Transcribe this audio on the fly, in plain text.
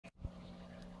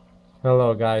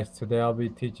Hello guys, today I'll be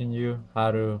teaching you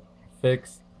how to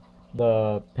fix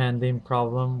the pending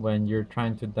problem when you're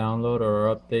trying to download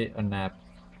or update an app.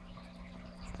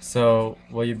 So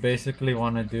what you basically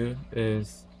want to do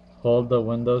is hold the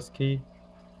Windows key,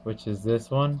 which is this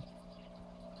one,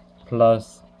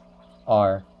 plus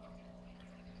R.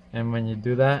 And when you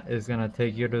do that, it's going to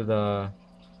take you to the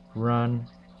run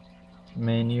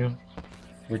menu,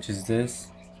 which is this.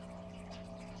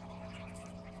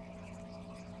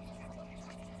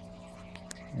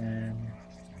 And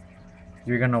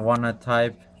you're going to want to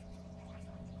type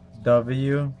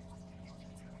WRE.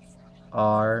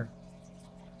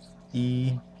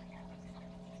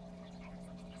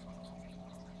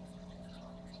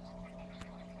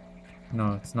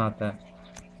 No, it's not that.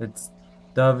 It's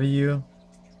WSRESET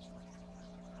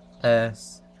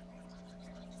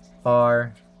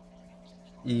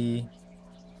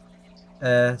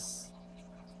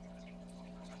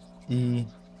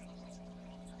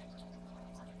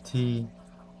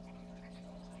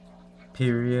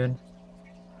period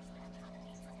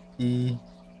EXE,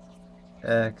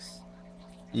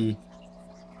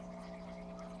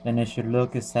 and it should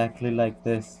look exactly like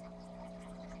this.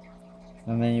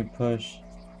 And then you push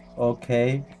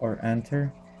OK or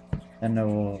enter and it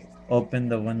will open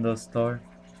the Windows Store.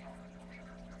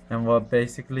 And what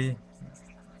basically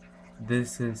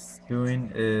this is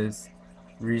doing is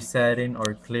resetting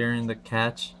or clearing the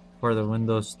cache for the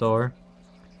Windows Store,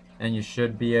 and you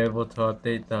should be able to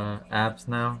update the apps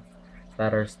now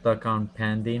that are stuck on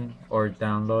pending or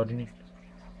downloading.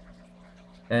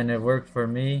 And it worked for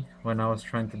me when I was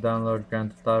trying to download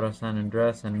Grand Theft Auto San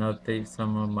Andreas and update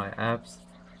some of my apps.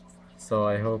 So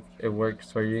I hope it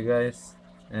works for you guys,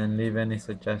 and leave any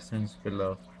suggestions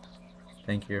below.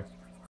 Thank you.